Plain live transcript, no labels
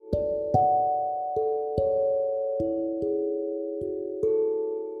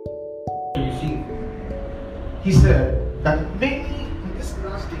he said that many in these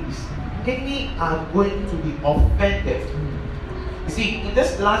last days, many are going to be offended. You see, in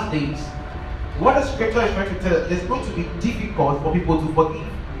these last days, what the scripture is trying to tell us, it's going to be difficult for people to forgive.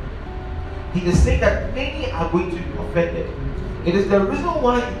 He is saying that many are going to be offended. It is the reason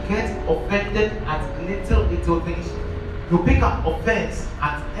why you get offended at little things. You pick up offense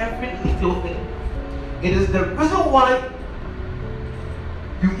at every little thing. It is the reason why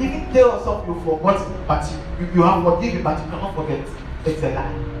you even tell yourself you've forgotten, but you have forgiven, but you cannot forget. It's a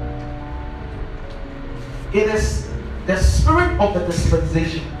lie. It is the spirit of the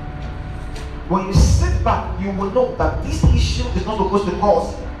dispensation. When you sit back, you will know that this issue is not supposed to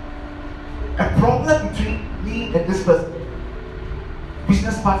cause a problem between me and this person,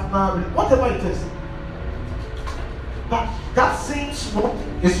 business partner, whatever it is. But that same smoke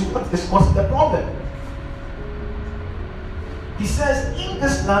is what is causing the problem. He says, in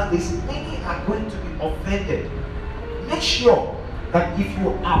this last days, many are going to be offended. Make sure that if you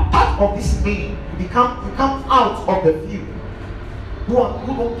are part of this many, you come out of the few who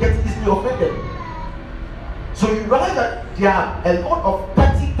don't get easily offended. So you realize that there are a lot of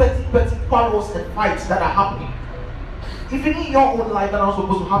petty quarrels and fights that are happening, even in your own life, that are not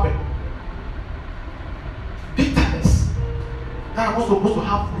supposed to happen. Bitterness that are not supposed to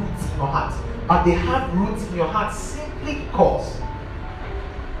have roots in your heart, but they have roots in your heart simply because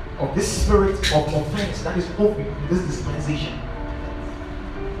of this spirit of offense that is open in this dispensation.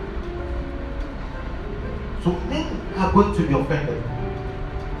 So many are going to be offended.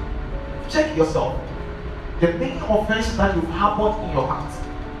 Check yourself. The many offenses that you've harbored in your heart,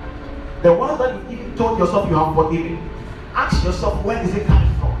 the ones that you've even told yourself you have forgiven, ask yourself, where is it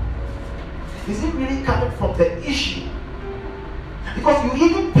coming from? Is it really coming from the issue? Because you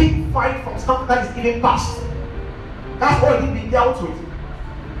even pick fight from something that is even past. That's already been dealt with.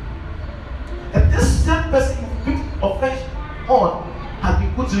 And this same person you picked offense on has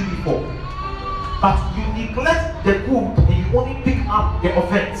been good to you before. But you neglect the good and you only pick up the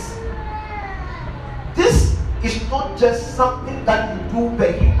offense. This is not just something that you do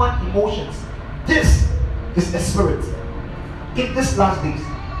by human emotions. This is a spirit in these last days.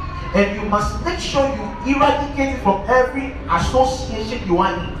 And you must make sure you eradicate it from every association you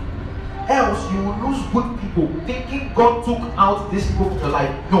are in. Else you will lose good people thinking God took out these people from your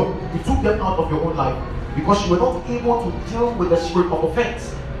life. No, you took them out of your own life because you were not able to deal with the spirit of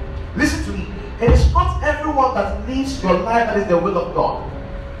offense. Listen to me. It is not everyone that lives your life that is the will of God.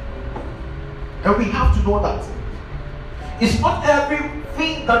 And we have to know that. It's not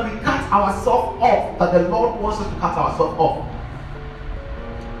everything that we cut ourselves off that the Lord wants us to cut ourselves off.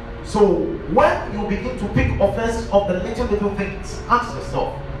 So when you begin to pick offenses of the little things, ask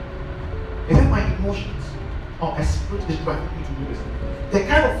yourself, is it my emotions or a spirit is driving me to do this? The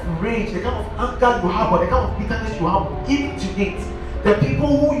kind of rage, the kind of anger you have, or the kind of bitterness you have, even to date, the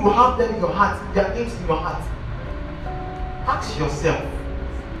people who you have them in your heart, their names in your heart. Ask yourself,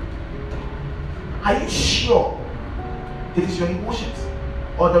 are you sure it is your emotions,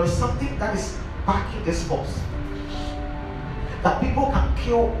 or there is something that is backing this force? That people can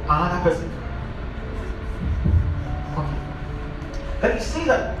kill another person. Okay. Then you see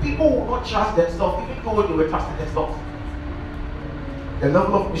that people will not trust themselves, even though they were trusting themselves. The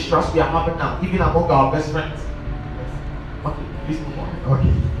level of mistrust we are having now, even among our best friends. Okay, please move on.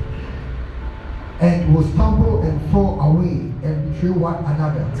 Okay. And will stumble and fall away and betray one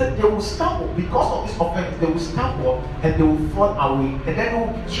another. So they will stumble because of this offense. They will stumble and they will fall away, and then they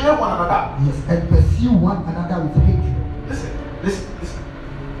will betray one another. Yes, and pursue one another with hatred. Listen.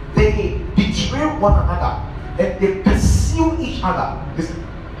 They betray one another and they pursue each other. Listen,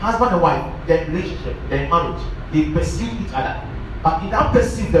 husband and wife, their relationship, their marriage, they pursue each other. But in that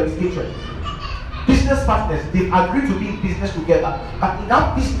pursuit there is hatred. Business partners, they agree to be in business together, but in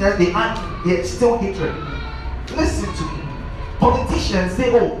that business they still hatred. Listen to me. Politicians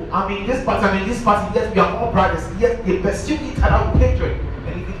say, oh, I'm in this party, yes, we are all brothers, yet they pursue each other with hatred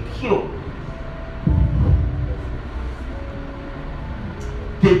and even kill.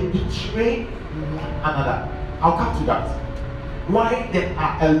 They betray one another. I'll come to that. Why there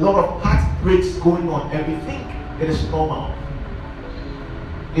are a lot of heartbreaks going on, and we think it is normal.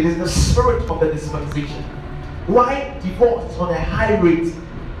 It is the spirit of the dispensation. Why divorce is on a high rate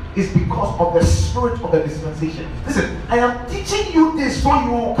is because of the spirit of the dispensation. Listen, I am teaching you this so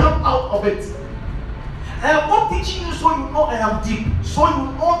you will come out of it. I am not teaching you so you know I am deep, so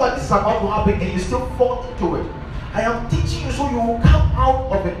you know that this is about to happen and you still fall into it. I am teaching you so you will come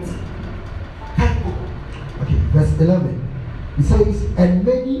out of it. Okay, verse 11. It says, and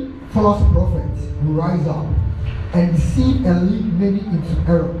many false prophets will rise up and deceive and lead many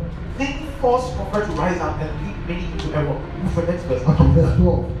into error. Many false prophet will rise up and lead many into error. Move for next verse. Okay, verse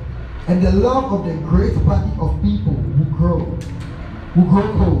 12. And the love of the great party of people will grow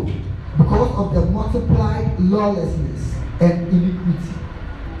cold because of the multiplied lawlessness and iniquity.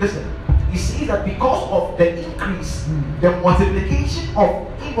 Listen, you see that because of the increase, the multiplication of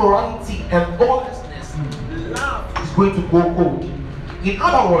immorality and lawlessness, love is going to go cold. In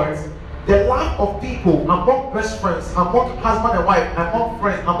other words, the love of people among best friends, among husband and wife, among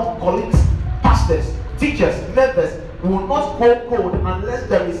friends, among colleagues, pastors, teachers, members will not go cold unless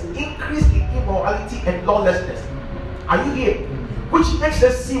there is increase in immorality and lawlessness. Are you here? Which makes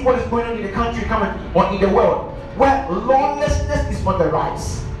us see what is going on in the country currently or in the world, where lawlessness is on the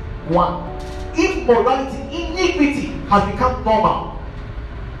rise. One, immorality, iniquity has become normal.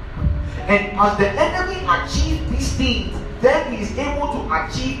 And as the enemy achieves these things, then he is able to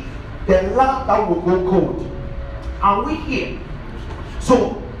achieve the love that will go cold. Are we here?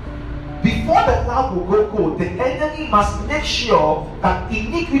 So, before the love will go cold, the enemy must make sure that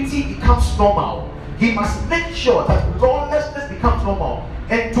iniquity becomes normal. He must make sure that lawlessness becomes normal.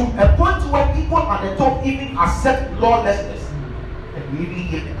 And to a point where people at the top even accept lawlessness. And we even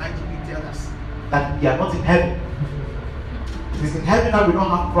hear the IGP tell us that we are not in heaven. It is in heaven that we don't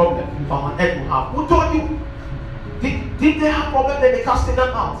have problem, but on earth we have. Who told you? Did they have problem? Then they cast Satan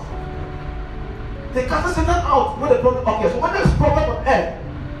out. They cast Satan out when the problem. Okay, so when there's problem on earth,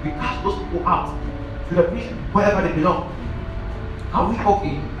 we cast those people out to the prison wherever they belong. Are we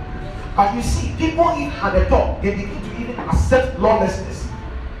okay? But you see, people even at the top, they begin to even accept lawlessness.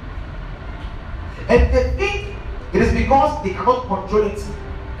 And they think it is because they cannot control it,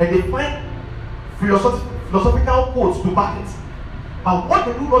 and they find philosophical quotes to back it. But what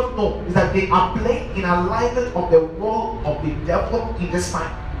they do not know is that they are playing in alignment of the role of the devil in this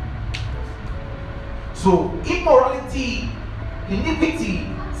time. So immorality, iniquity,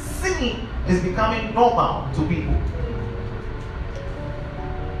 sinning is becoming normal to people.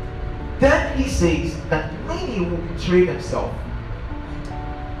 Then he says that many will betray themselves.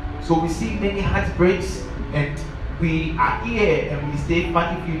 So we see many heartbreaks, and we are here and we say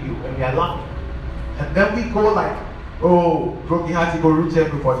funny video and we are laughing. And then we go like, oh, broken heart, go reach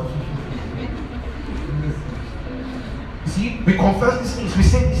everybody. You see, we confess these things, we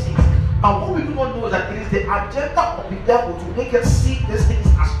say these things. And what we do not know is that it is the agenda of the devil to make us see these things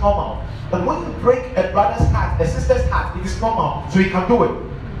as normal. But when you break a brother's heart, a sister's heart, it is normal, so he can do it.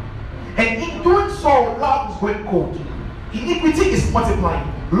 And in doing so, love is going cold. Iniquity is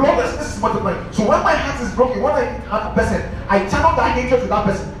multiplying. Lawlessness is multiplying. So when my heart is broken, when I hate another person, I channel that hatred to that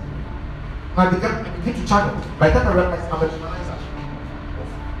person. And I begin to channel. By the time I realize I'm a demonizer.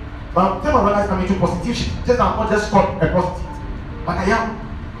 By the time I realize I'm into prostitution, just I'm not just called a prostitute, but I am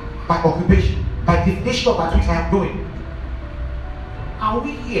by occupation, by definition of that which I am doing. Are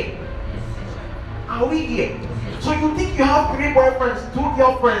we here? Are we here? So you think you have 3 boyfriends, 2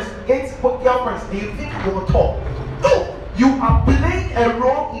 girlfriends, 8 girlfriends, and you think you're on top? No! You are playing a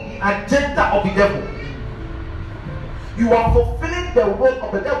role in the agenda of the devil. You are fulfilling the will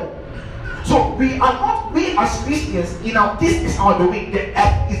of the devil. So we are not, we as Christians, this is our domain. The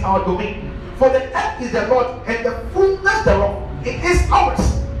earth is our domain. For the earth is the Lord and the fullness thereof. It is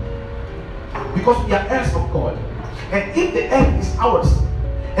ours. Because we are heirs of God. And if the earth is ours,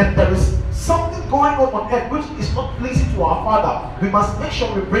 and there is something going on earth which is not pleasing to our Father, we must make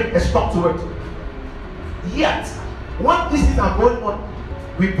sure we bring a stop to it. Yet, when these things are going on,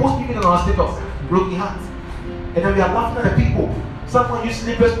 we post even on our status, broken hearts, and then we are laughing at the people. Someone used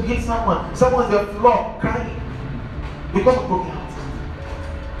slippers to hit someone. Someone's on the floor crying because of broken hearts,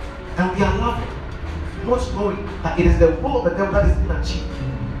 and we are laughing, not knowing that it is the will of the devil that is being achieved,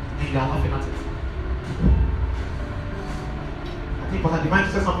 and we are laughing at it. I think Pastor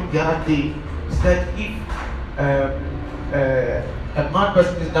Divine said something the other day. He said if a mad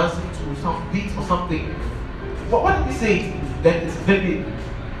person is dancing to some beat or something, what did he say? Then it's very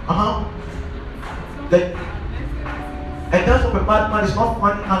that a dance of a madman is not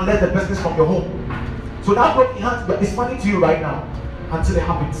funny unless the person is from your home. So that broken heart is funny to you right now until it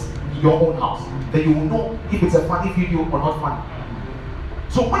happens in your own house. Then you will know if it's a funny video or not funny.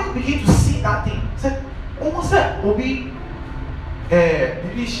 So when you begin to see that thing, say, almost will be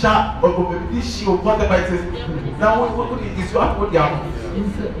maybe sharp or maybe she or whatever it is. Now what is you have to put down?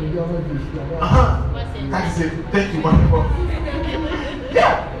 That is it. Thank you, wonderful.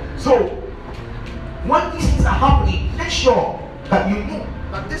 Yeah. So when these things are happening, make sure that you know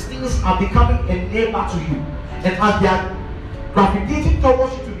that these things are becoming a neighbor to you. And as they are gravitating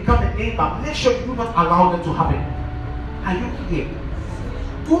towards you to become a neighbor, make sure you do not allow them to happen. Are you here?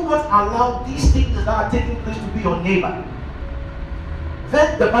 Do not allow these things that are taking place to be your neighbor.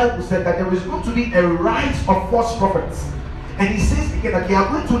 Then the Bible said that there is going to be a rise of false prophets. And he says again that they are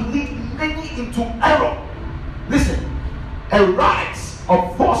going to lead many into error. Listen, a rise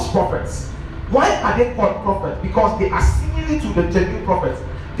of false prophets. Why are they called prophets? Because they are similar to the genuine prophets.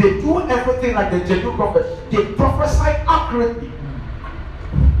 They do everything like the genuine prophets. They prophesy accurately.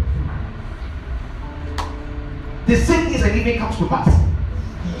 The same things and even comes to pass.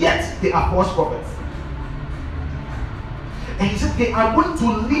 Yet they are false prophets. And he said they are going to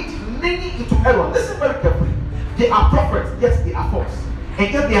lead many into error. Listen very carefully. They are prophets, yes, they are false.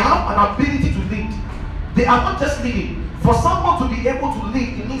 And yet they have an ability to lead. They are not just leading. For someone to be able to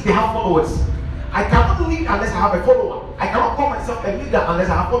lead, it means they have followers. I cannot lead unless I have a follower. I cannot call myself a leader unless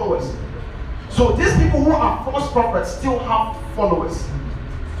I have followers. So these people who are false prophets still have followers.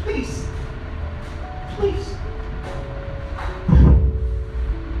 Please. Please.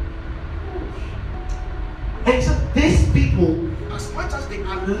 And he said, these people, as much as they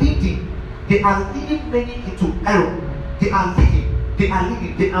are leading many into error. They are leading,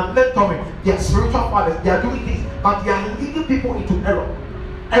 they are mentoring, they are spiritual fathers, they are doing things, but they are leading people into error.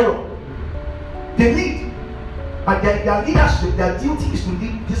 They lead, but their leadership, their duty is to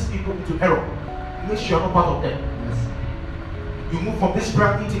lead these people into error. Make sure you're not part of them. Yes. You move from this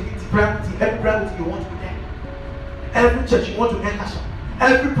prayer meeting to prayer meeting, every prayer meeting you want to be there. Every church you want to enter,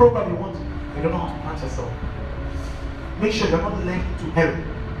 every program you want to. You don't know how to manage yourself. Make sure you're not led into error.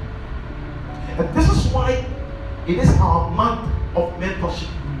 And this is why it is our month of mentorship.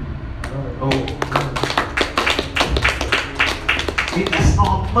 It is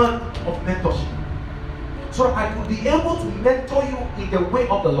our month of mentorship. So that I will be able to mentor you in the way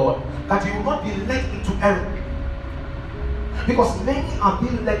of the Lord, that you will not be led into error. Because many are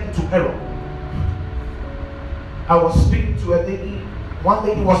being led into error. I was speaking to a lady, one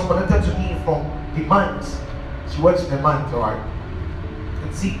lady was connected to me from the mines. She works in the mines, alright.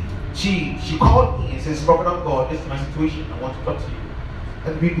 And see, she called me and says, "Prophet of God, this is my situation, I want to talk to you."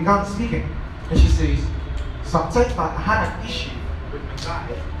 And we began speaking. And she says, "Sometimes I had an issue with my guy,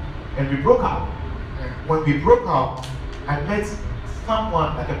 and we broke up. And when we broke up, I met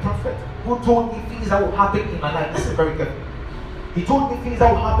someone like a prophet who told me things that will happen in my life." Listen very carefully. He told me things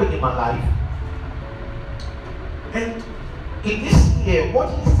that will happen in my life. And in this year, what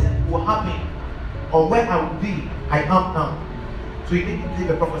he said will happen, or where I will be, I am now. So he didn't believe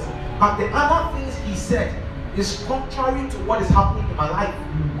the prophecy. But the other things he said is contrary to what is happening in my life.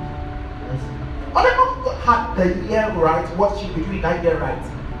 But the man of God had the year right, what she be doing that year right.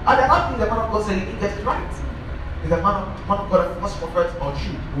 And the other thing the man of God said he didn't get it right. Is the man of God a false prophet or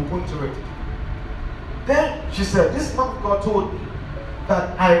true? We'll go into it. Then she said, this man of God told me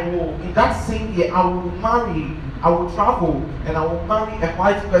that I will, in that same year, I will marry, I will travel, and I will marry a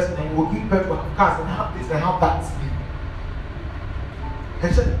white person, and we will give birth to have cars and have this and have that.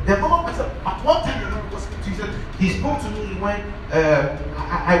 And so the mama said, at one time, the man was speaking to me, he spoke to me when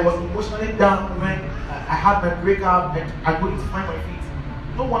I was emotionally down, when I had my breakup and I couldn't find my feet.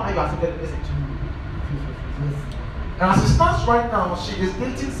 No wonder you accepted the message. And as it stands right now, she is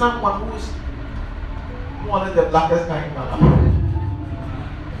dating someone who is more than the blackest guy in my life.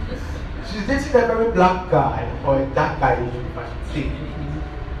 She's dating a very black guy, or a dark guy, if I should say.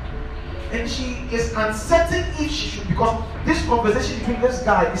 And she is uncertain if she should, because this conversation between this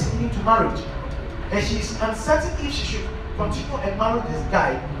guy is leading to marriage. And she is uncertain if she should continue and marry this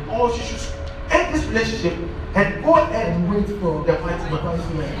guy, or she should end this relationship and go and wait for the white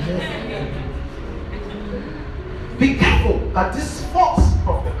man. Be careful that this false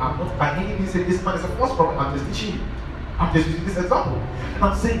prophet, I'm not by any means saying this man is a false prophet, I'm just teaching you. I'm just using this example. And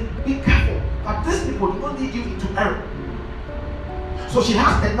I'm saying, be careful that these people do not lead you into error. So she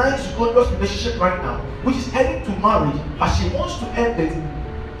has a nice, glorious relationship right now, which is heading to marriage, but she wants to end it.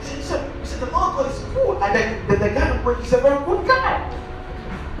 She said the man of God is good. And the guy is a very good guy.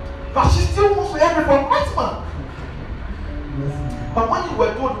 But she still wants to end it for a white man. But when you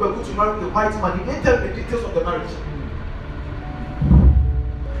were told you were going to marry a white man, you didn't tell the details of the marriage.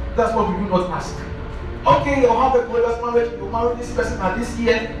 That's what we do not ask. Okay, you'll have a glorious marriage, you'll marry this person at this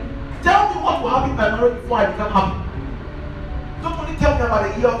year. Tell me what will happen by marriage before I become happy. Don't only tell me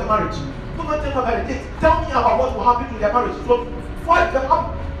about the year of the marriage. Don't only tell me about the date. Tell me about what will happen in their marriage. So before I become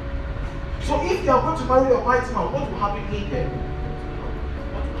happy. So if you are going to marry a white man, what will happen in there?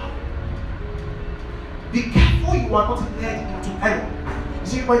 What will happen? Be careful you are not led into error. You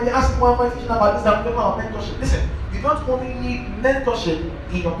see, when they ask me why am I teaching about this, I'm talking about mentorship. Listen, you don't only need mentorship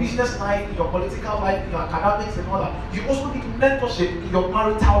in your business life, in your political life, in your academics and all that. You also need mentorship in your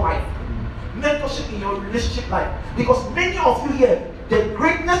marital life. Mentorship in your relationship life. Because many of you here, the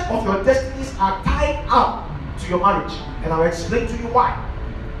greatness of your destinies are tied up to your marriage, and I'll explain to you why.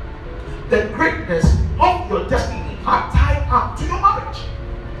 The greatness of your destiny are tied up to your marriage.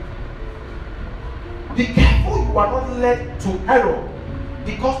 Be careful you are not led to error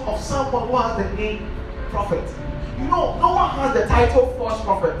because of someone who has the name prophet. You know, no one has the title false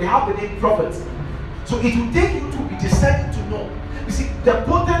prophet. They have the name prophet. So it will take you to be discerning to know. You see, the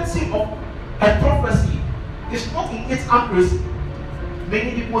potency of a prophecy is not in its accuracy.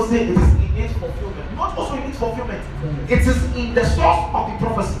 Many people say it is in its fulfillment. Not also in its fulfillment. It is in the source of the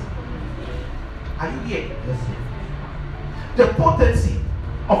prophecy. Are you here? Yes, sir. The potency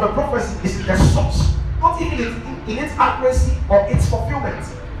of a prophecy is in the source. Not even in its accuracy or its fulfillment.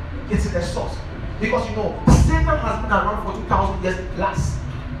 It's in the source. Because you know, Satan has been around for 2,000 years plus.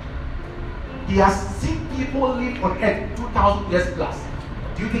 He has seen people live on earth 2,000 years plus.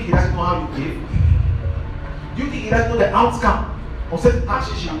 Do you think he doesn't know how you live? Do you think he doesn't know the outcome of certain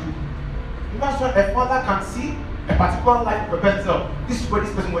actions you do? That's why a father can see a particular life of a person. This is where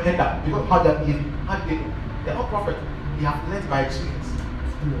this person will end up because of how they behave. How do they know? They're not prophet. They have learned by experience.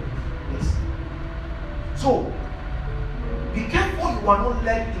 Yes. So, be careful you are not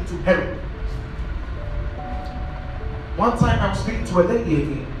led into error. One time I was speaking to a lady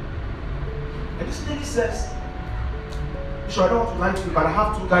again, and this lady says, "Sure, I don't want to lie to you, but I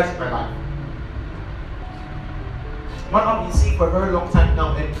have two guys in my life. One I've been seeing for a very long time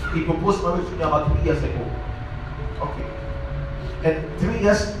now, and he proposed marriage to me about 3 years ago. Okay. And 3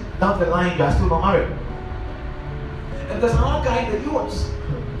 years down the line, you are still not married. And there's another guy in the US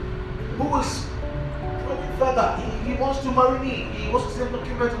who is going further. He wants to marry me. He wants to send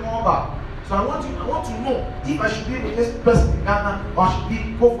documents and all that. So I want to know if I should be with this person in Ghana or I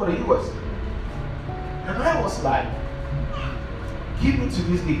should go for the US." And I was like, "Give me to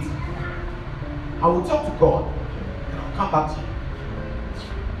this date. I will talk to God and I'll come back to you."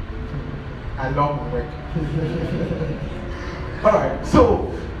 I love my work. Alright,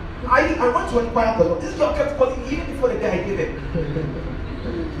 so I went to inquire of the Lord. This girl kept calling me even before the day I gave it.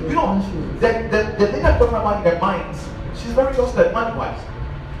 You know, the thing I'm talking about in the mind, she's very trusted money-wise.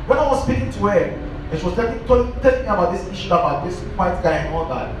 When I was speaking to her, and she was telling me about this issue about this white guy and all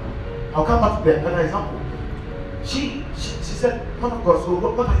that, I'll come back to an example. She said, "Man of God, so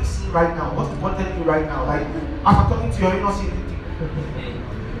what are you seeing right now? What's God telling you right now? Like, as I'm talking to you, you're not seeing anything."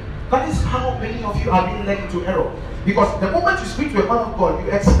 That is how many of you are being led into error. Because the moment you speak to a man of God,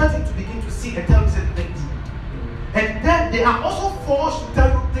 you expect him to begin to see and tell you certain things. And then they are also forced to tell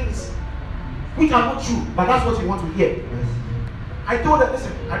you things which are not true, but that's what you want to hear. I told her,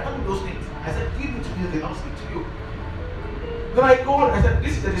 "Listen, I don't do those things." I said, "Give me to this thing, I'll speak to you." Then I called her, I said,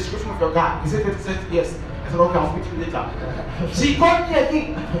 "This is the description of your guy." He said, "Yes." I said, "Okay, I'll speak to you later." She called me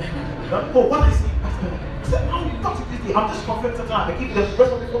again. "Oh, what is it?" I said, "No, you talk to this day. I'm just confident that I give you the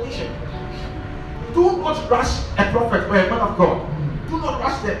rest of the information." Do not rush a prophet or a man of God. Do not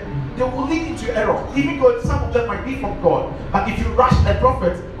rush them. They will lead into error. Even though some of them might be from God. But if you rush a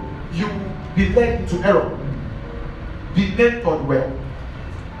prophet, you will be led into error. Be mentored well.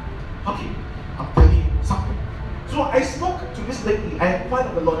 Okay, I'm telling you something. So I spoke to this lady. I inquired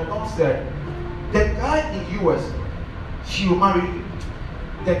of the Lord, and the Lord said, "The guy in US, she will marry you.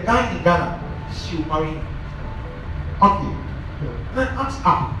 The guy in Ghana, she will marry you." Okay. Then I asked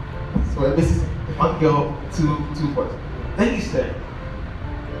her. So this is one girl, two boys. Then he said,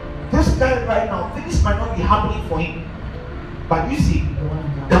 "This guy right now, things might not be happening for him. But you see,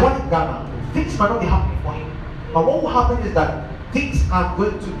 the one in Ghana, things might not be happening for him. But what will happen is that things are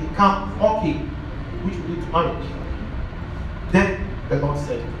going to become okay, which will lead to marriage." Then the Lord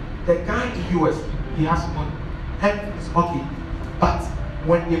said, "The guy in the US, he has money. Everything is okay. But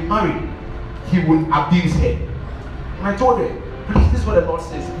when they marry, he will abuse her." And I told her, "Please, this is what the Lord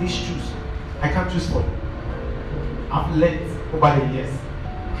says. Please choose. I can't choose for you. I've learned over the years.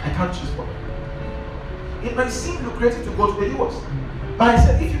 I can't choose for you." It might seem lucrative to go to the US. But I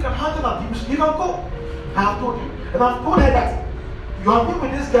said, if you can handle abuse, you can go. I have told you. And I've told her that you have been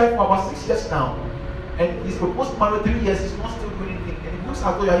with this guy for about 6 years now. And he's proposed to marry 3 years, he's not still doing anything. And it looks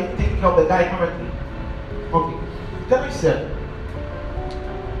as though you're even taking care of the guy currently. Okay. Then I said,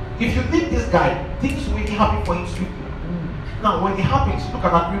 if you leave this guy, things will be happen for him swiftly. Now, when it happens, look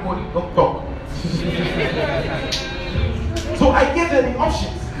at that money, don't talk. So I gave her the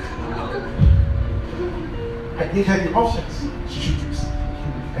options. She should choose.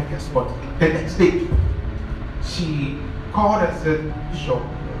 And guess what? The next day, she called and said, "Sure."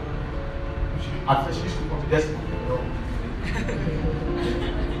 At first, she used to come to desk, you know.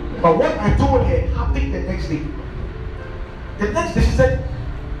 But what I told her happened the next day. The next day, she said,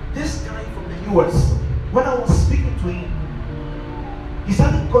 "This guy from the US, when I was speaking to him, he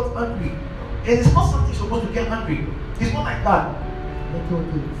suddenly got angry And it's not something you're supposed to get angry. It's not like that.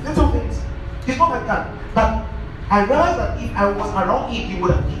 Little things. It's not like that. But I realized that if I was around him, he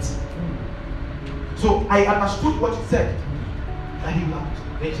would have hit. So I understood what he said. And he laughed.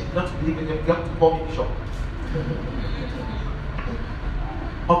 Then she did not believe in him. You have to call me Bishop.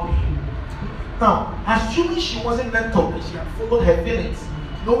 Okay. Now, assuming she wasn't mentored and she had followed her feelings,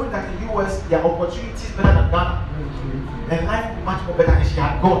 knowing that in the US there are opportunities better than Ghana, and life would be much more better, and she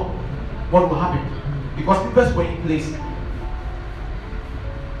had gone, what will happen? Because people were in place.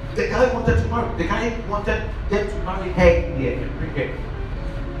 The guy wanted to marry. The guy wanted them to marry her here and bring her.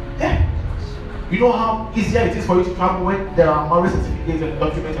 Yeah. You know how easier it is for you to travel when there are marriage certificates and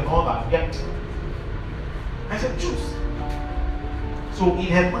documents and all that. Yeah. I said, choose. So in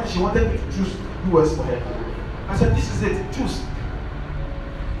her mind, she wanted me to choose US for her. I said, this is it. Choose.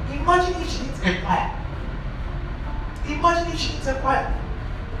 Imagine if she needs empire. Imagine if she needs empire.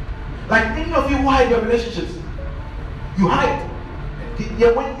 Like many of you who hide your relationships. You hide.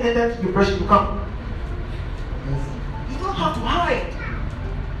 Yeah, when you enter depression, you come. You don't have to hide.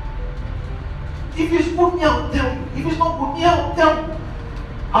 If it's good, me, I will tell you. If it's not good, me, I will tell you.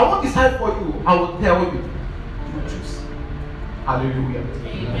 I won't decide for you. I will tell you. You choose. Hallelujah.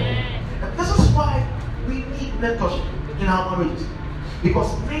 Amen. And this is why we need mentorship in our marriages.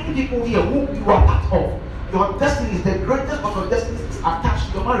 Because many people here who you are part of, your destiny is the greatest of your destinies is attached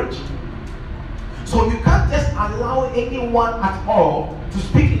to your marriage. So you can't just allow anyone at all to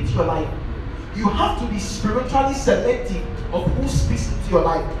speak into your life. You have to be spiritually selective of who speaks into your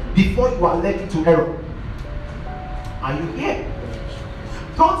life before you are led into error. Are you here?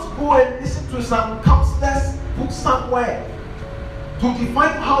 Don't go and listen to some counselor's book somewhere to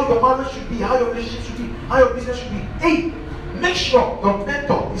define how your marriage should be, how your relationship should be, how your business should be. Hey, make sure your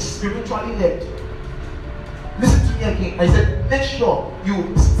mentor is spiritually led. Listen to me again. I said, make sure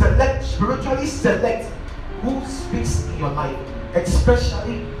you spiritually select who speaks in your life,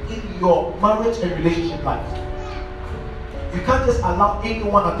 especially in your marriage and relationship life. You can't just allow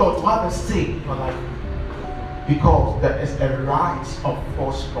anyone at all to have a say in your life, because there is a rise of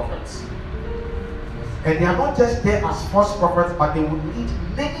false prophets. And they are not just there as false prophets, but they will lead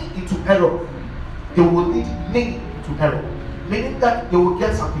many into error. They will lead many into error. Meaning that they will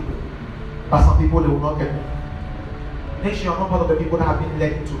get some people, but some people they will not get them. Make sure you are not part of the people that have been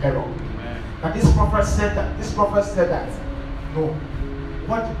led into error. And this prophet said that. No.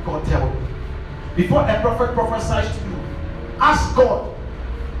 What did God tell you? Before a prophet prophesies to you, ask God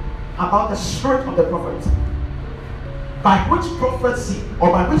about the spirit of the prophet. By which prophecy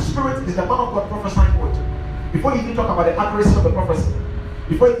or by which spirit is the man of God prophesying with? Before you even talk about the accuracy of the prophecy,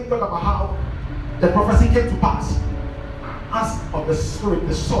 before you even talk about how the prophecy came to pass, ask of the spirit,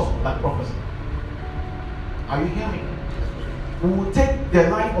 the source of that prophecy. Are you hearing me? We will take the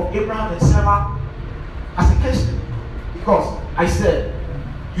life of Abraham and Sarah as a case study, because I said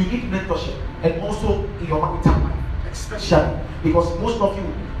you need mentorship, and also in your marital life, especially because most of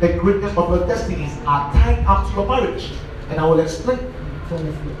you, the greatness of your destinies are tied up to your marriage, and I will explain.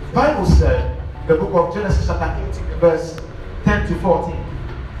 The Bible said, the book of Genesis chapter 18, verse 10 to 14,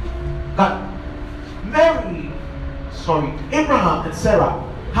 that Abraham and Sarah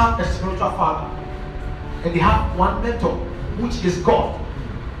have a spiritual father, and they have one mentor, which is God.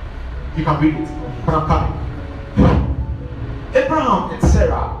 You can read it, but I'm coming. Abraham and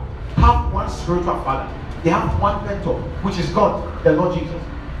Sarah have one spiritual father. They have one mentor, which is God, the Lord Jesus.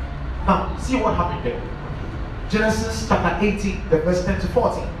 Now, see what happened there. Genesis chapter 18, the verse 10 to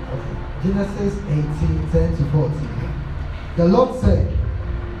 14. Genesis 18, 10 to 14. The Lord said,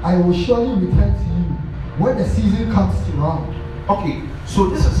 I will surely return to you when the season comes around. Okay, so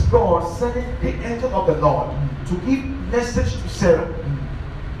this is God sending the angel of the Lord to give message to Sarah.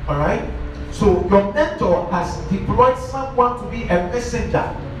 Alright? So your mentor has deployed someone to be a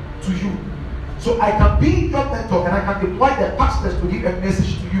messenger to you. So I can be your mentor, and I can deploy the pastors to give a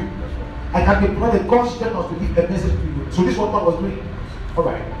message to you. I can deploy the God's generals to give a message to you. So this is what God was doing.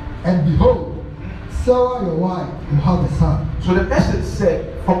 Alright. And behold, Sarah your wife will have a son. So the message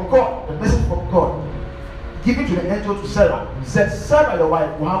said from God, the message from God, given to the angel to Sarah, said Sarah your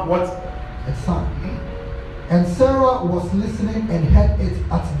wife will have what? A son. And Sarah was listening and heard it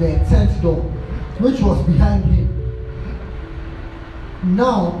at the tent door, which was behind him.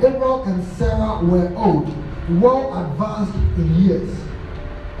 Now Abraham and Sarah were old, well advanced in years.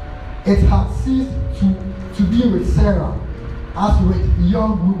 It had ceased to be with Sarah as with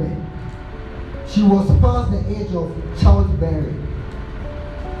young women. She was past the age of childbearing.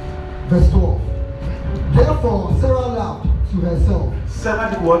 Verse 12. Therefore Sarah laughed to herself.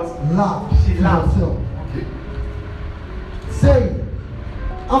 Sarah did what? Laughed. She to laughed. herself. Okay. Saying,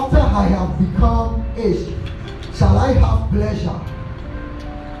 after I have become aged, shall I have pleasure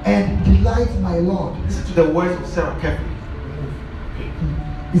and delight my Lord? Listen to the words of Sarah carefully.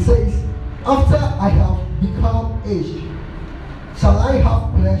 He says, after I have become aged, shall I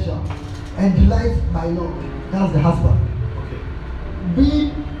have pleasure and delight my Lord? That's the husband. Okay.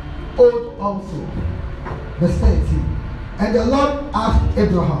 Being old also. Verse 13. And the Lord asked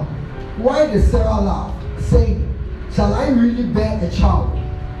Abraham, why did Sarah laugh, saying, shall I really bear a child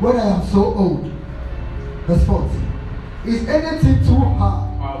when I am so old? Verse 14. Is anything too hard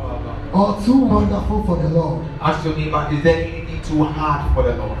or too wonderful for the Lord? Ask your neighbor, is there anything too hard for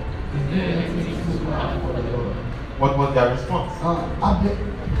the Lord? Is there anything too hard for the Lord? What was their response?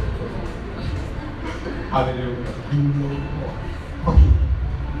 Hallelujah. Okay.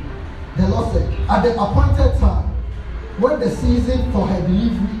 The Lord said, at the appointed time, when the season for her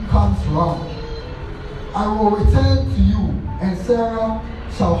delivery comes round, I will return to you, and Sarah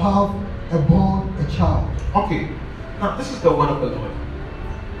shall have a child. Okay. Now this is the word of the Lord.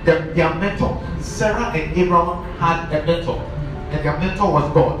 Their mentor, Sarah and Abraham had a mentor, and their mentor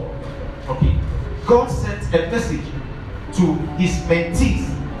was God. Okay. God sent a message to his mentees.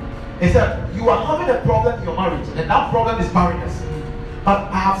 He said, you are having a problem in your marriage, and that problem is barrenness.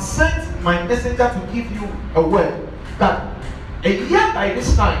 But I have sent my messenger to give you a word that a year by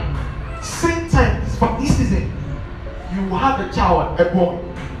this time, same time, from this season, you will have a child, a boy.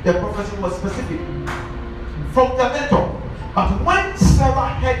 The prophecy was specific from the mentor. But when Sarah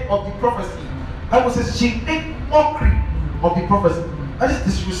heard of the prophecy, the Bible says she made mockery of the prophecy. That is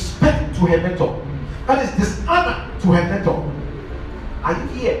disrespect to her mentor. That is dishonor to her mentor. Are you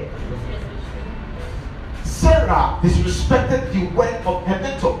here? Sarah disrespected the word of her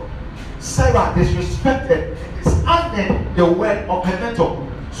mentor. Sarah disrespected and dishonored the word of her mentor.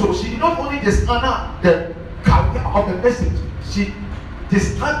 So she did not only dishonor the career of the message, she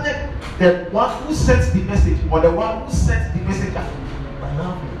dishonored the one who sent the message, or the one who sent the messenger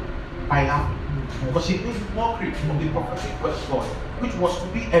by laughing. Because she made mockery of the prophetic word of God, which was to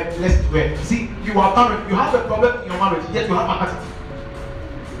be a blessed word. See, you are married, you have a problem in your marriage, yet you have capacity.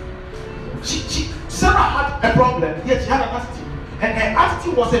 Sarah had a problem, yet she had an attitude. And her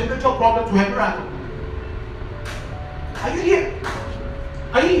attitude was a major problem to her miracle. Are you here?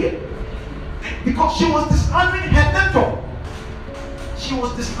 Are you here? Because she was dishonoring her mentor. She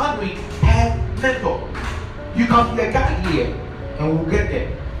was dishonoring her mentor. You can be a guy here, and we'll get there.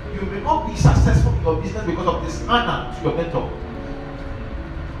 You may not be successful in your business because of dishonor to your mentor.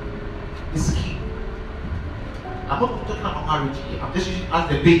 It's key. I'm not talking about marriage here. I'm just using it as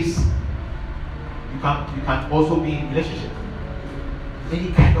the base. You can also be in relationship,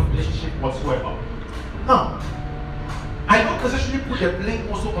 any kind of relationship whatsoever. Now, I don't necessarily put the blame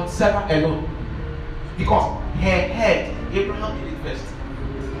also on Sarah alone, because her head, Abraham did it first.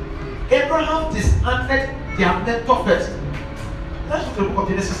 Abraham dishonored their mentor first. Let's look at the book of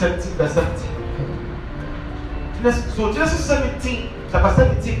Genesis 17, verse 17. So Genesis 17, chapter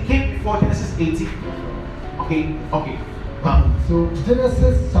 17 came before Genesis 18. Okay. So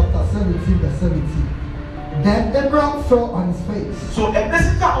Genesis chapter 17, verse 17. Then Abraham fell on his face. So a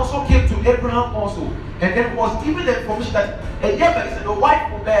messenger also came to Abraham also, and then was given the information that a year later the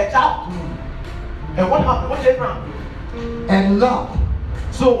wife will bear a child. And what happened? What did Abraham do? And laughed.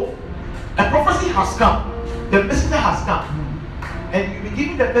 So a prophecy has come, the messenger has come, and you've been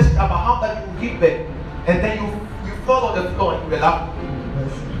given the message about how that you will give birth, and then you fell on the floor and you were laughing.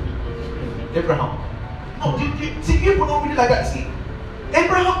 Abraham. No, see, people don't really like that. See,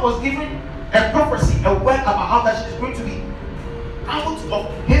 Abraham was given a prophecy, a word about how that she is going to be out of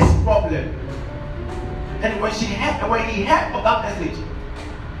his problem. And when he heard of that message,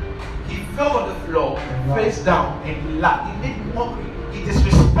 he fell on the floor, face down, and he laughed. He made mockery. He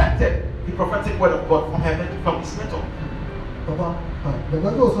disrespected the prophetic word of God from his mentor. Papa, the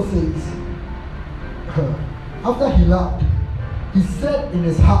Bible also says, after he laughed, he said in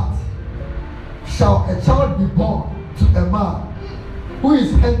his heart, shall a child be born to a man who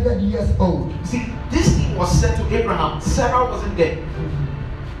is 100 years old? See, this thing was said to Abraham. Sarah wasn't there.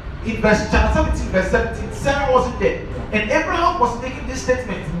 In chapter 17, verse 17, Sarah wasn't there. And Abraham was making this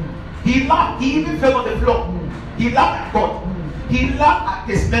statement. He laughed. He even fell on the floor. He laughed at God. He laughed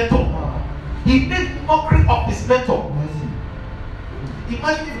at his mentor. He made mockery of his mentor.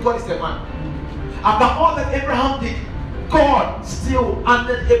 Imagine if God is a man. After all that Abraham did, God still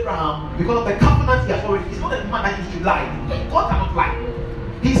honored Abraham because of the covenant he has already. He's not a man that he should lie. God cannot lie.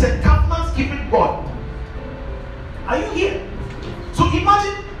 He's a covenant-keeping God. Are you here? So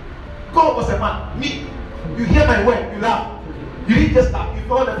imagine God was a man. Me. You hear my word, you laugh. You didn't just laugh. You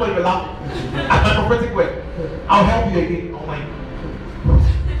fell on the floor, you were laughing. At my prophetic word. I'll help you again. Oh my God.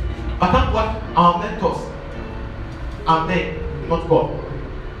 But thank God our mentors are men, not God.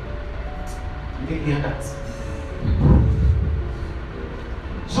 You didn't hear that.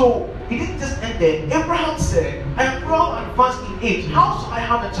 So it didn't just end there. Abraham said, I am well advanced in age. How shall I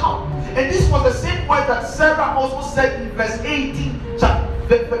have a child? And this was the same word that Sarah also said in verse 18,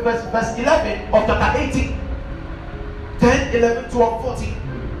 verse 11 of chapter 18. 10, 11, 12, 14.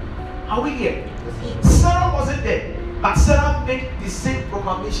 Are we here? Sarah wasn't there, but Sarah made the same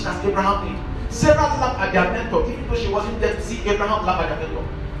proclamation as Abraham made. Sarah laughed at their mentor, even though she wasn't there to see Abraham laugh at their mentor.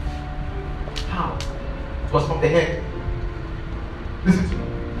 How? It was from the head. Listen to me.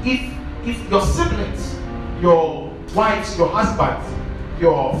 If your siblings, your wives, your husbands,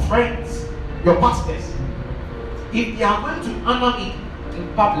 your friends, your pastors, if they are going to honor me in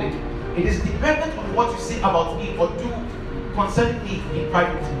public, it is dependent on what you say about me or do concerning me in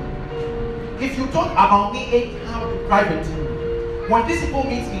private. If you talk about me anyhow in private, when these people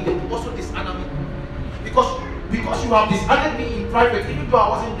meet me, they will also dishonor me. Because you have dishonored me in private, even though I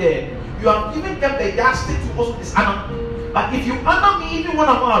wasn't there, you have given them the yardstick to also dishonor me. But if you honor me even when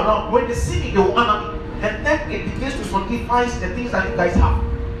I'm not around, when they see me, they will honor me. And then it begins to solidify the things that you guys have.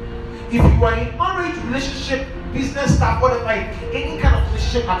 If you are in marriage, relationship, business stuff, whatever, any kind of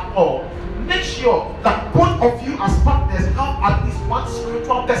relationship at all, make sure that both of you as partners have at least one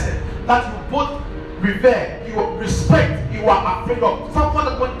spiritual person that you both revere, you respect, you are afraid of. Someone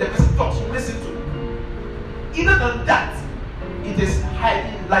that when the person talks, you listen to. Other than that, it is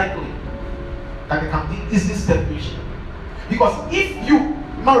highly likely that there can be easy separation. Because if you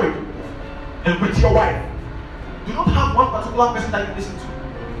marry and with your wife, do not have one particular person that you listen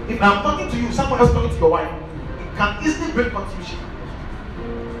to. If I'm talking to you, someone else talking to your wife, it can easily bring confusion.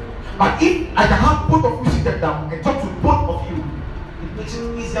 But if I can have both of you sit down and talk to both of you, it makes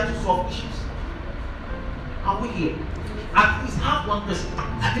it easier to solve issues. Are we here? At least have one person.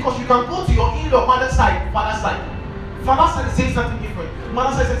 Because you can go to your in-law mother's side, father's side. Father's side is saying something different.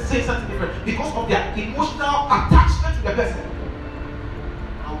 Mother's side is saying something different because of their emotional attachment to the person.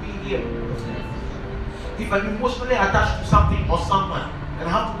 Are we here? If I'm emotionally attached to something or someone and I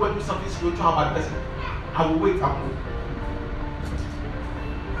have to go and do something spiritual about the person, I will wait and move.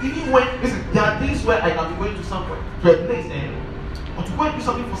 Even when, listen, there are days where I can be going to somewhere, to a place, or to go and do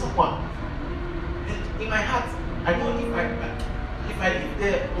something for someone. And in my heart, I know if I live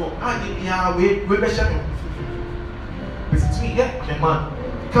there, listen to me, yeah, I'm a man.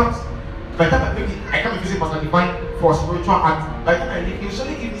 It comes, by the time I come and visit Pastor Divine for a spiritual act, by the time I leave, he will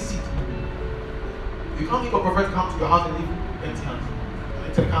surely give me seat. You can't make a prophet come to your house and leave empty hands.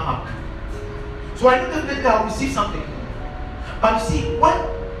 It can't happen. So I know definitely I will receive something. But you see, when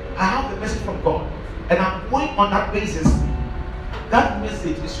I have the message from God and I'm going on that basis, that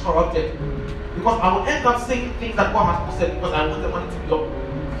message is corrupted. Because I will end up saying things that God has said because I want the money to be up.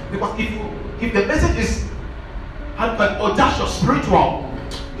 Because if the message is audacious, spiritual,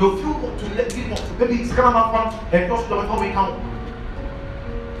 you'll feel more to let me more to maybe it's kind of fun and just the way we count.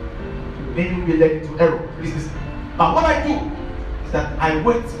 Then you'll be led into error. Please listen. But what I do is that I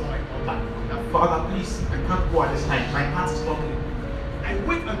wait for my contact. Father, please, I can't go at this time. My heart is not clean. I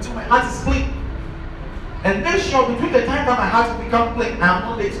wait until my heart is clean. And make sure between the time that my heart will become clean, I am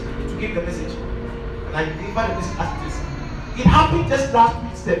not late to give the message. And I deliver the message as it is. It happened just last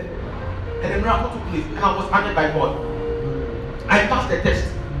week, step. And the miracle took place. And I was honored by God. I passed the test.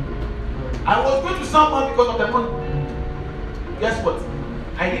 I was going to someone because of the money. Guess what?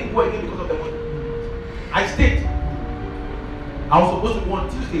 I didn't go again because of the money. I stayed. I was supposed to go on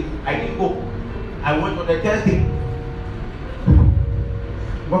Tuesday. I didn't go. I went on a Thursday.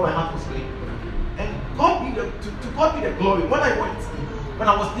 When my heart was clean. And God be to God be the glory. When I went, when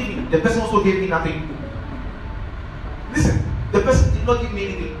I was leaving, the person also gave me nothing. Listen, the person did not give me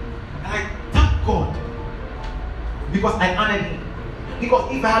anything. And I thank God. Because I honored him.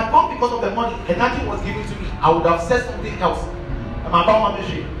 Because if I had gone because of the money and nothing was given to me, I would have said something else about my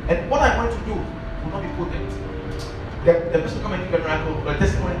ministry. And what I want to do will not be potent. The person come and give a miracle, but the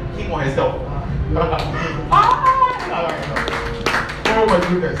testimony him or herself. Oh my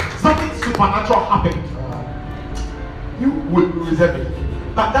goodness. Something supernatural happened. You will resent it.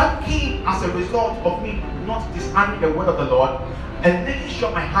 But that came as a result of me not dishonoring the word of the Lord and making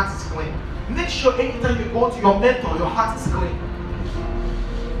sure my heart is clean. Make sure anytime you go to your mentor, your heart is clean.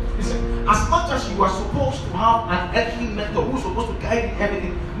 Listen, as much as you are supposed to have an earthly mentor who's supposed to guide you in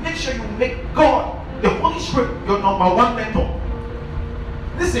everything, make sure you make God, the Holy Spirit, your number one mentor.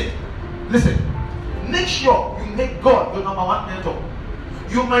 Listen. Make sure you make God your number one mentor.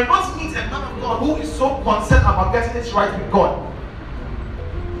 You might not meet a man of God who is so concerned about getting it right with God.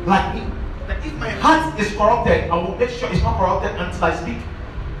 Like me. That if my heart is corrupted, I will make sure it's not corrupted until I speak.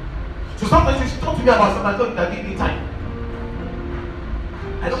 So sometimes you talk to me about something, I tell you that give me time.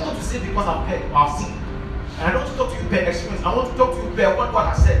 I don't want to say because I've heard or I've seen. And I don't want to talk to you per experience. I want to talk to you per what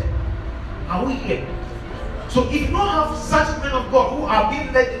God has said. Are we here? So if you don't have such men of God who are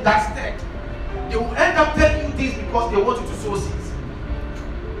being led in that stead, they will end up telling you this because they want you to sow seeds.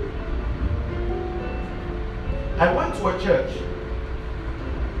 I went to a church.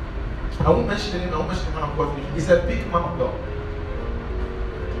 I won't mention the name, I won't mention the man of God. He's a big man of God.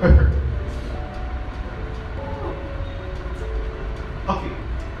 Okay.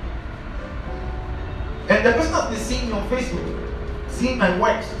 And the person has been seeing me on Facebook, seeing my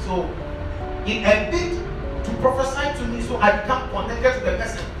works. So, in a bid to prophesy to me, so I become connected to the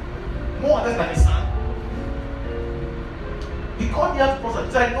person more or less than a son. He called me out to prophesy.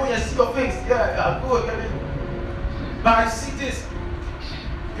 He said, "No, I see your face. Yeah, I'll go again. But I see this.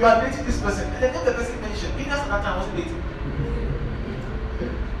 You are dating this person." And the name the person mentioned, he at that time wasn't dating.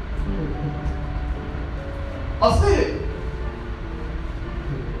 I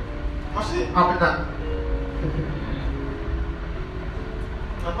say, I'm not.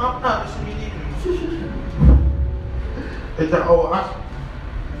 I'm not. It's like, oh,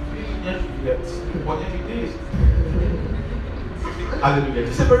 yes. Hallelujah.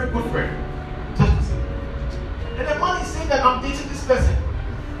 He's a very good friend. Just to say. And the man is saying that I'm dating this person.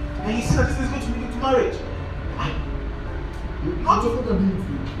 And he said that this is going to lead to marriage. Not to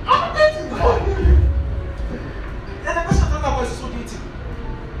I'm dating God. And the person talking about is so dating.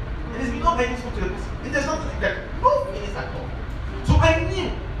 And it's been not any spoke to the person. There's nothing like that. No feelings at all. So I knew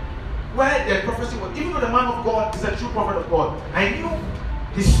where the prophecy was. Even though the man of God is a true prophet of God, I knew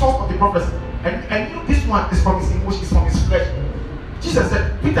the source of the prophecy. And I knew this one is from his emotions, from his flesh. Jesus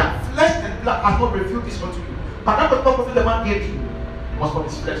said, "Peter, flesh and blood has not revealed this unto you. But that the prophecy the man gave you was from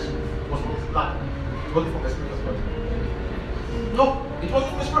his flesh, was from his blood. It wasn't from the Spirit of God." No, it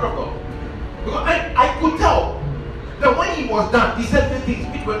wasn't from the Spirit of God. Because I could tell that when he was done, he said many things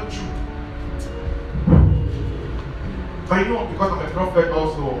which weren't true. But you know, because I'm a prophet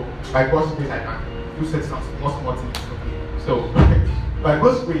also, by God's grace, I can do certain small things. So, by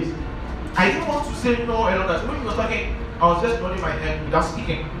God's grace, I didn't want to say no and all that. So when he was talking, I was just nodding my head without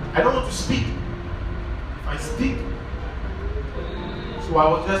speaking. I don't want to speak. If I speak, so I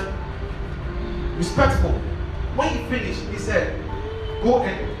was just respectful. When he finished, he said, "Go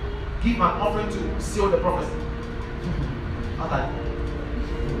and give an offering to seal the prophecy." I was like,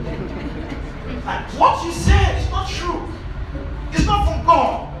 what you said is not true. It's not from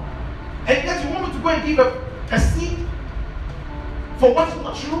God. And yet you want me to go and give a seed for what is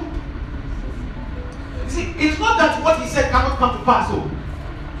not true? You see, it's not that what he said cannot come to pass. So,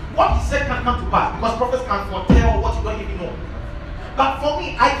 what he said can come to pass because prophets can foretell what you don't even know. But for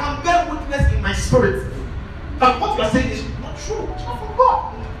me, I can bear witness in my spirit that what you are saying is not true. It's not from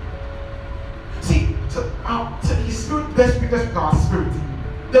God. See, so his spirit bears witness with our spirit.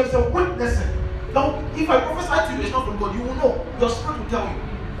 There is a witnessing. Now, if I prophesy to you, it's not from God, you will know. Your spirit will tell you.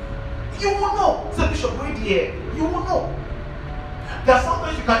 You will know. Say, Bishop, go in the air. You will know. There are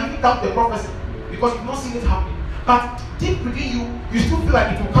sometimes you can even doubt the prophecy because you've not seen it happening. But deep within you, you still feel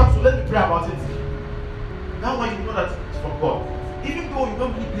like it will come, so let me pray about it. Now when you know that it's from God, even though you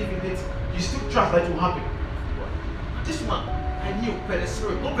don't really believe in it, you still trust that it will happen. This one, I knew by the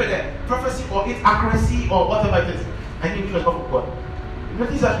spirit, not by the prophecy or its accuracy or whatever it is. I knew it was not from God. You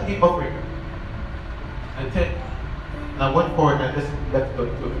notice I should give offering. And I went forward and I just left God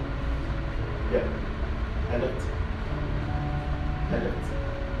to it. Yeah. I left.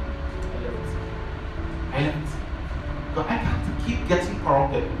 But I can't keep getting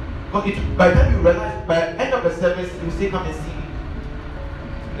corrupted. Because by the time you realize, by the end of the service, you say, "Come and see me."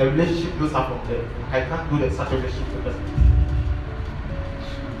 The relationship goes up from there. I can't do that such a relationship with the person.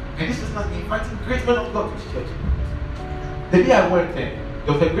 And this is not me inviting great men of God to this church. The day I went there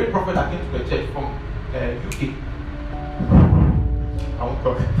was a great prophet that came to the church from UK. I won't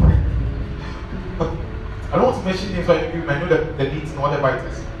talk. I don't want to mention names so you might know the needs and whatever it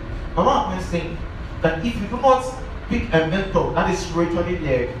is. But what I'm saying that if you do not pick a mentor that is spiritually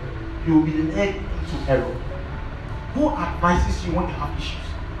led, you will be led into error. Who advises you when you have issues?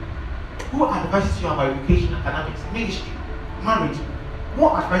 Who advises you about education, academics, ministry, marriage? Who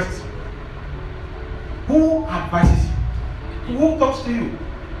advises you? Who advises you? Who talks to you?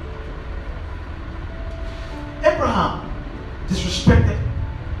 Abraham disrespected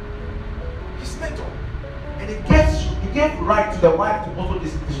his mentor. And he gave right to the wife to also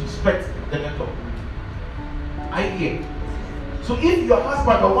disrespect the mentor. I hear. So if your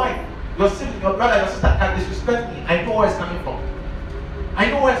husband or wife, your sibling, your brother, your sister can disrespect me, I know where it's coming from. I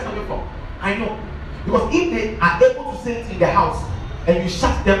know where it's coming from. I know. Because if they are able to say it in the house and you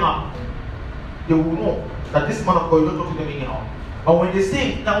shut them up, they will know that this man of God, you don't talk to them anyhow. But when they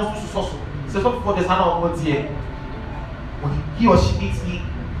say that was so say something for this hand of God here, when he or she meets me,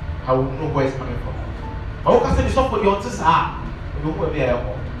 I will know where it's coming from. But what can say for the authors are?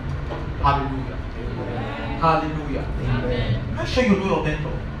 Hallelujah. Hallelujah. Amen. Make sure you know your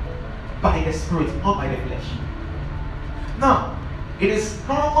mentor by the Spirit, not by the flesh. Now, it is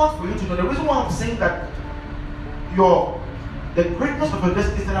paramount for you to know the reason why I'm saying that the greatness of your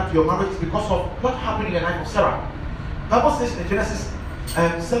destiny set up to your marriage is because of what happened in the life of Sarah. The Bible says in Genesis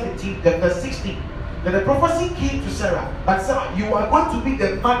 17, verse 16, that the prophecy came to Sarah that Sarah, you are going to be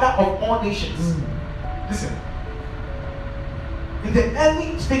the mother of all nations. Listen. In the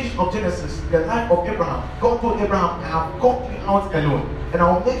early stages of Genesis, the life of Abraham, God told Abraham, I have got you out alone, and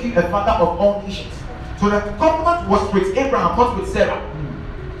I will make you a father of all nations. So the covenant was with Abraham, not with Sarah.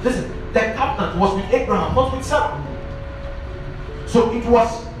 Listen, the covenant was with Abraham, not with Sarah. So it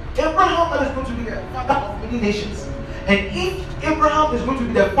was Abraham that is going to be the father of many nations. And if Abraham is going to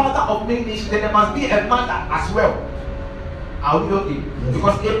be the father of many nations, then there must be a mother as well. Are we okay? Yes.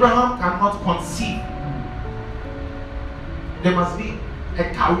 Because Abraham cannot conceive. There must be a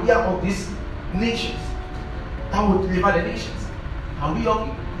career of these nations that will deliver the nations. Are we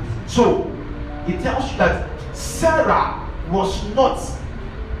okay? So it tells you that Sarah was not,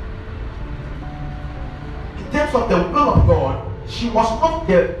 in terms of the will of God, she was not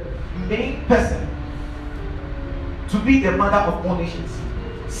the main person to be the mother of all nations.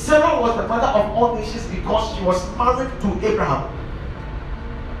 Sarah was the mother of all nations because she was married to Abraham.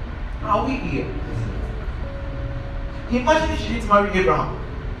 Are we here? Imagine if she didn't marry Abraham.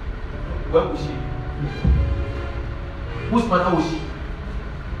 Where was she? Whose mother was she?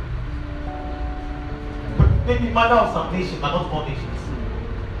 Maybe mother of some nations, but not all nations.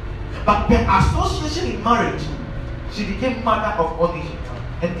 But by association in marriage, she became mother of all nations.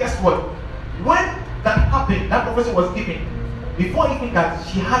 And guess what? When that happened, that prophecy was given, before even that,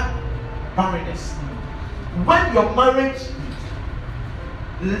 she had barrenness. When your marriage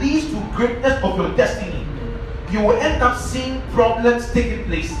leads to greatness of your destiny, you will end up seeing problems taking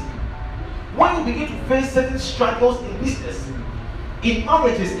place. When you begin to face certain struggles in business, in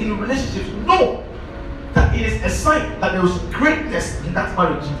marriages, in relationships, know that it is a sign that there is greatness in that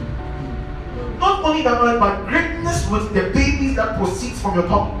marriage. Not only that marriage, but greatness with the babies that proceeds from your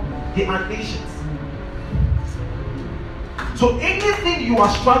tummy. They are nations. So anything you are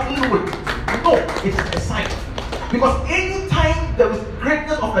struggling with, know it is a sign. Because anytime there is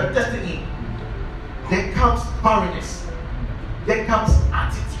greatness of a destiny, there comes barrenness. There comes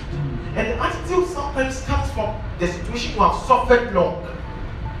attitude. And the attitude sometimes comes from the situation you have suffered long.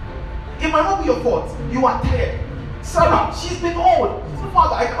 It might not be your fault. You are tired. Sarah, she's been old. So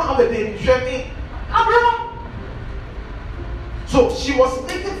Father, I cannot have a baby. Show me. Abraham. So she was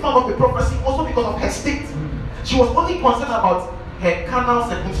making fun of the prophecy also because of her state. She was only concerned about her carnal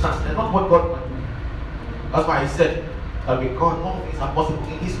circumstance and not what God wanted. That's why he said that with God all things are possible.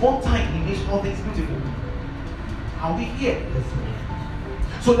 In his own time, he makes all things beautiful. Are we here?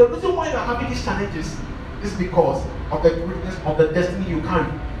 So the reason why you are having these challenges is because of the greatness of the destiny you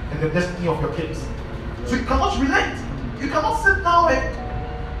carry and the destiny of your kids. So you cannot relent. You cannot sit down and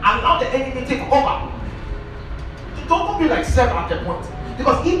allow the enemy take over. Don't be like Sarah at the point.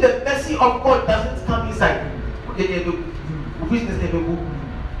 Because if the mercy of God doesn't come inside, business never go.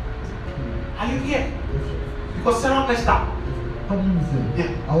 Are you here? Because Sarah messed up.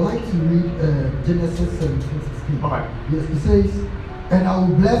 Yeah. I would like to read Genesis 17:16. Alright. Yes, it says, and I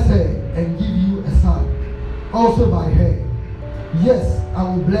will bless her and give you a son, also by her. Yes, I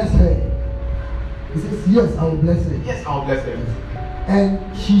will bless her. It says, yes, I will bless her. Yes, I will bless her.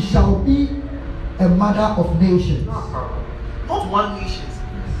 And she shall be a mother of nations. Not one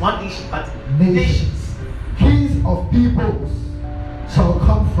nation, but nations. Kings of peoples shall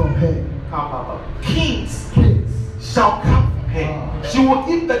come from her. Kings shall come from her. She will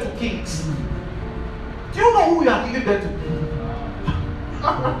give birth to kings. Do you know who you are giving birth to? I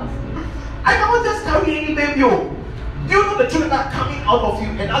cannot just carry any baby. Do you know the children that are coming out of you,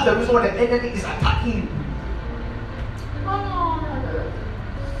 and that's the reason why the enemy is attacking you?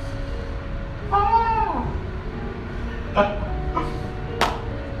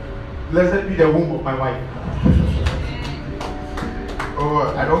 Blessed be the womb of my wife.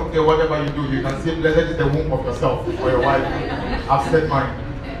 Oh, I don't care whatever you do. You can say blessed is the womb of yourself or your wife. I've said mine.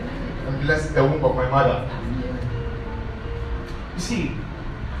 And blessed is the womb of my mother. You see,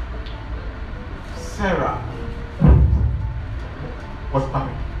 Sarah was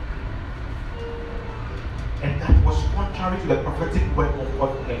barren. And that was contrary to the prophetic word of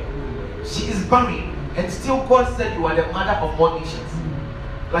God. She is barren, and still God said you are the mother of all nations.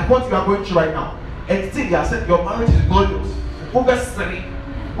 like what you are going through right now, and still you are saying your marriage is glorious.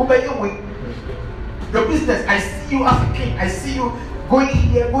 Your business, I see you as a king. I see you going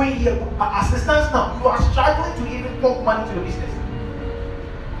here. But as it stands now, you are struggling to even pump money to the business.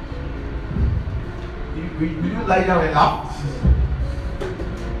 Will you lie down and laugh?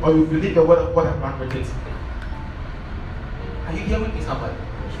 Or you believe the word of God and run with it? Are you hearing me, somebody?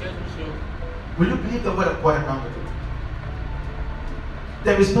 Will you believe the word of God and run with it?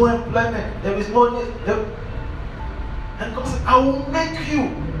 There is no employment. There is no need. And God said, I will make you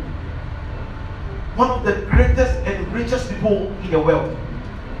one of the greatest and richest people in the world.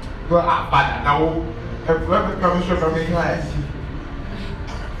 Well, Father, now, whoever comes from me,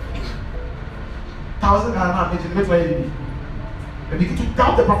 1,000 and begin to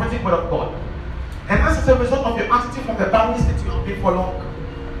doubt the prophetic word of God. And that's a result of your attitude from the barren state you have been for long.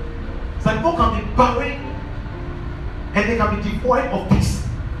 Some people can be barren and they can be devoid of peace.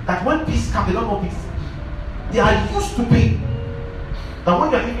 That when peace comes, they don't know peace. They are used to pain. That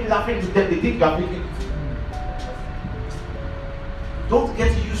when you are even laughing with them, they think you are making it. Don't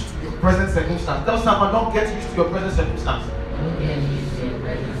get used to your present circumstance. Tell someone, don't get used to your present circumstance.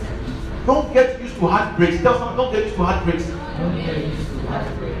 Don't get used to heartbreaks. Tell someone, don't get used to heartbreaks. Don't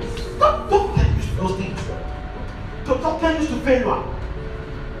get used to those things. Don't get used to failure.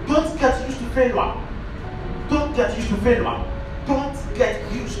 Don't get used to failure. Don't get used to failure. Don't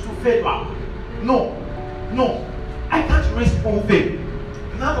get used to failure. No. I can't raise people who fail.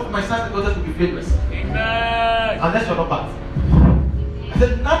 None of my sons and daughters will be failures. Amen. Unless you're not bad. I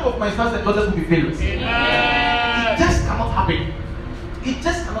said, none of my sons and daughters will be failures. Amen. It just cannot happen. It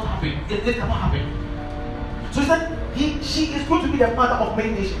just cannot happen. It cannot happen. So he said, she is going to be the mother of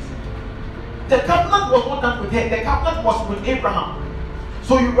many nations. The covenant was not done with her. The covenant was with Abraham.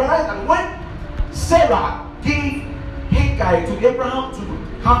 So you realize that when Sarah gave Hagar to Abraham to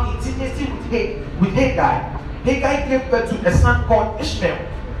have intimacy with Hagar, Hagar gave birth to a son called Ishmael.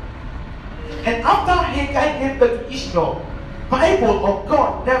 And after Hagar gave birth to Ishmael, Bible of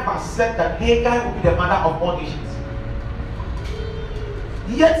God never said that Hagar would be the mother of all nations.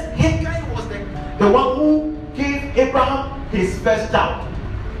 Yet Hagar was the one who gave Abraham his first child.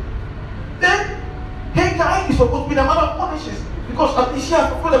 Then Hagar is supposed to be the mother of all nations because at least she has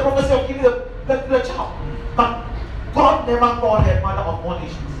fulfilled the prophecy of giving the child. But God never called her mother of all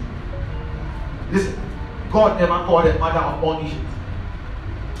nations. Listen, God never called her mother of all nations.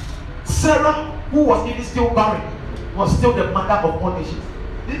 Sarah, who was even still barren, was still the mother of all nations.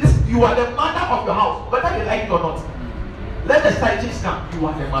 You are the mother of your house, whether you like it or not. Let the side chicks come, you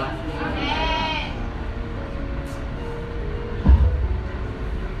are the mother. Amen.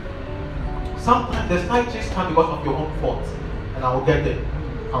 Sometimes the side chicks come because of your own fault. And I will get there.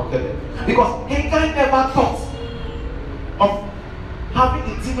 Because Hagar never thought of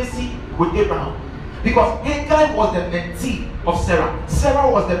having intimacy with Abraham. Because Hagar was the mentee of Sarah. Sarah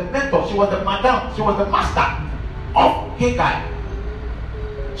was the mentor. She was the madam. She was the master of Hagar.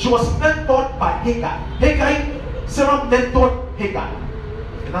 She was mentored by Hagar. Sarah mentored Hagar.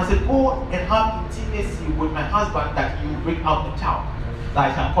 And I said, go and have intimacy with my husband that you will bring out the child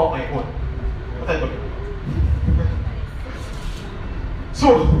that I shall call my own. What are you talking about?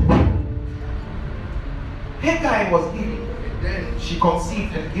 So, Hagar was giving, and then she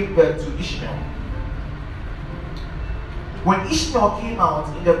conceived and gave birth to Ishmael. When Ishmael came out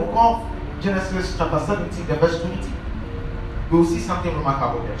in the book of Genesis chapter 17, the verse 20, we will see something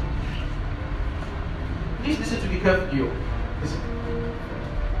remarkable there. Please listen to me carefully. Listen.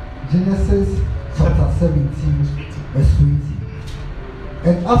 Genesis chapter 17, verse 20.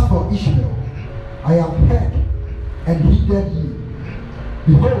 And as for Ishmael, I have heard and heeded ye.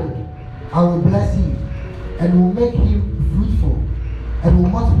 Behold, I will bless him, and will make him fruitful, and will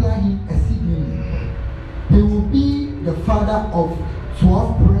multiply him exceedingly. He will be the father of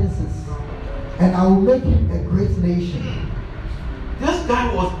 12 princes, and I will make him a great nation. This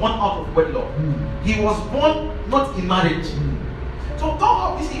guy was born out of wedlock. He was born not in marriage. So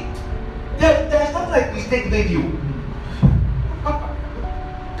don't you see, there's nothing like mistake made you.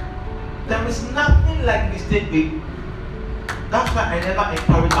 There is nothing like mistake made you. That's why I never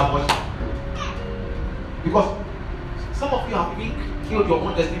encourage abortion. Because some of you have even killed your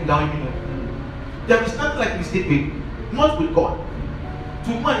own destiny without even knowing. There is nothing like mistake made. Not with God. To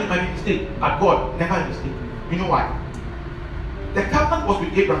man it might be mistake, but God never a mistake. You know why? The covenant was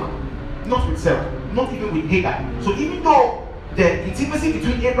with Abraham, not with Sarah, not even with Hagar. So even though the intimacy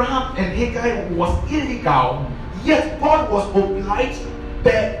between Abraham and Hagar was illegal, yet God was obliged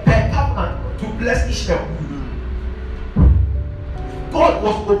per covenant to bless Ishmael. God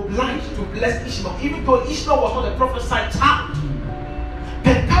was obliged to bless Ishmael, even though Ishmael was not a prophesied child. Per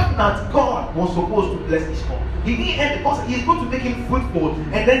the covenant, God was supposed to bless Ishmael. He didn't end because he's going to make him fruitful,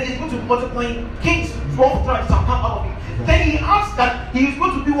 and then he's going to multiply him. Kings, 12 tribes shall come out of him. Then he asked that he is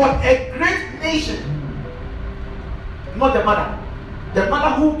going to be what? A great nation. Not the mother. The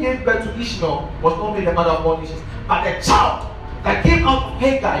mother who gave birth to Ishmael was not only the mother of all nations, but the child that came out of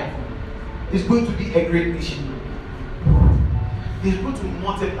Hagar is going to be a great nation. He's going to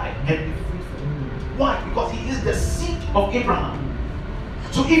multiply and be fruitful. Why? Because he is the seed of Abraham.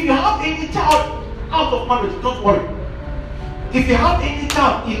 So if you have any child out of marriage, don't worry. If you have any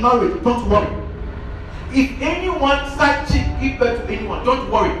child in marriage, don't worry. If anyone side chick give birth to anyone, don't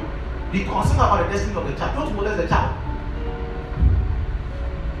worry. Be concerned about the destiny of the child. Don't molest the child.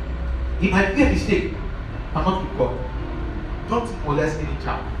 It might be a mistake. I'm not with God. Don't molest any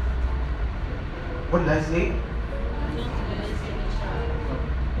child. What did I say?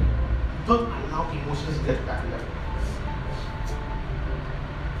 Don't allow emotions to get to that level.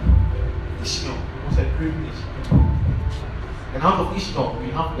 Ishmael was a great nation. And out of Ishmael,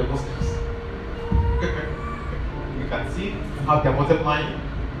 we have the Muslims. You can see how they're multiplying.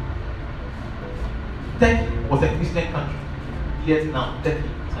 Turkey was a Christian country. Yet now, Turkey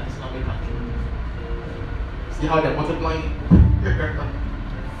is an Islamic country. See how they're multiplying?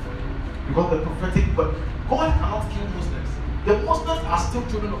 Because the prophetic, but God cannot kill Muslims. The Muslims are still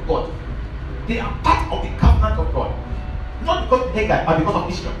children of God. They are part of the covenant of God. Not because of Hagar, but because of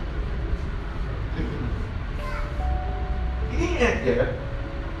Ishmael. It didn't end there.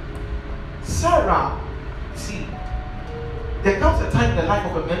 Sarah, see, there comes a time in the life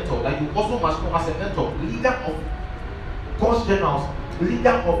of a mentor that you also must know as a mentor, leader of God's generals, leader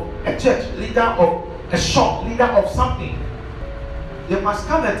of a church, leader of a shop, leader of something. There must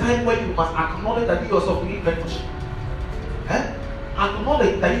come a time where you must acknowledge that you yourself need mentorship.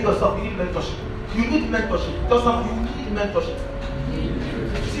 Acknowledge that you yourself need mentorship. You need mentorship. You need mentorship.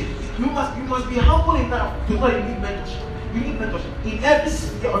 See, you must be humble enough to know you need mentorship. You need mentorship in every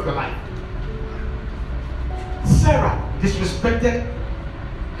sphere of your life. Sarah disrespected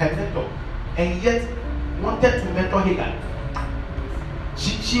her mentor and yet wanted to mentor Hagar.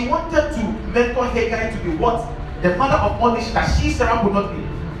 She wanted to mentor Hagar to be what? The mother of all nations that she, Sarah, would not be.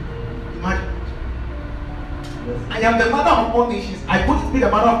 Imagine. I am the mother of all nations. I couldn't be the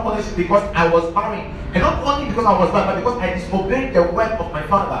mother of all nations because I was barren. And not only because I was barren, but because I disobeyed the word of my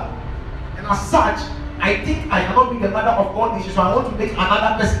father. And as such, I think I cannot be the mother of all nations. So I want to make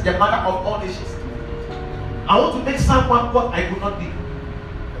another person the mother of all nations. I want to make someone what I could not be.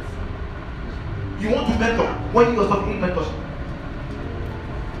 You want to mentor when you yourself need mentorship.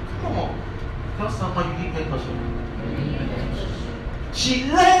 Come on. Tell someone you need mentorship. She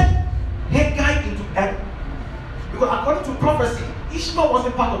led Hagar into error. Because according to prophecy, Ishmael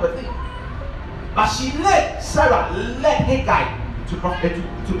wasn't part of the thing. But she led Hagar to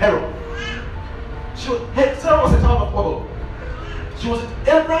error. Sarah was a child of God.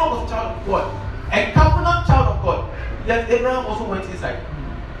 Abraham was a child of God. A covenant child of God. Yet Abraham also went inside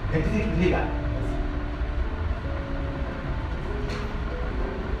and did it with Hagar.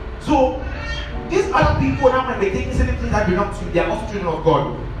 So these other people now when they take certain things that belong to you, they are also children of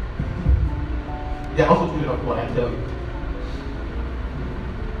God. They are also children of God, I tell you.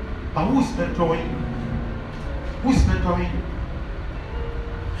 But who is mentoring you? Who is mentoring you?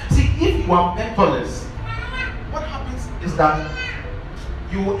 See, if you are mentorless, what happens is that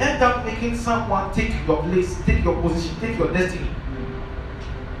you will end up making someone take your place, take your position, take your destiny,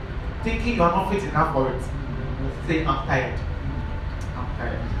 thinking you are not fit enough for it. Say, I'm tired. I'm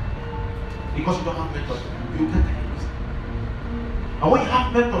tired. Because you don't have mentorship, you get tired. And when you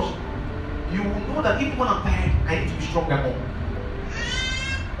have mentorship, you will know that even when I'm tired, I need to be stronger more.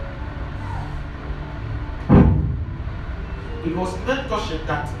 It was mentorship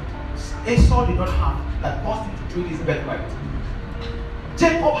that Esau did not have that caused him to trade his birthright.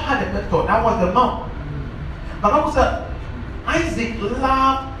 Jacob had a mentor, that was the mom. But Bible said Isaac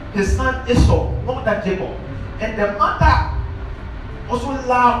loved his son Esau more than Jacob. And the mother also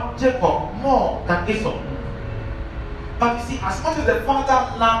loved Jacob more than Esau. But you see, as much as the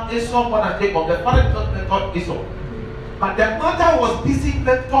father loved Esau more than Jacob, the father did not mentor Esau. But the mother was busy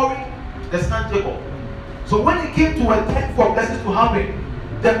mentoring the son Jacob. So when it came to a time for blessings to happen,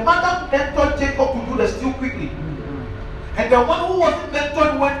 the mother mentored Jacob to do the steal quickly. And the one who wasn't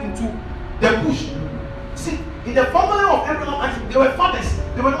mentored went into the bush. See, in the family of Abraham and Isaac, they were farmers,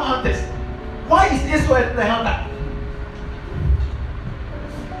 they were not hunters. Why is Esau a hunter?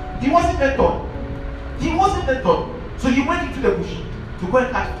 He wasn't mentored. He wasn't mentored. So he went into the bush to go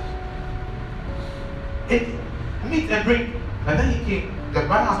and catch meat and drink. And then he came, the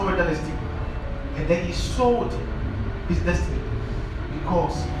man has already done his thing. And then he sold his destiny.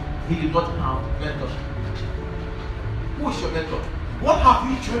 because he did not have mentorship. Who is your mentor? What have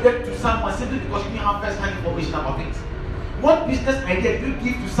you traded to someone simply because you didn't have first-hand information about it? What business idea did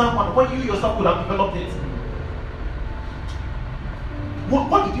you give to someone when you yourself could have developed it?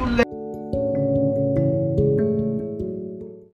 What did you learn?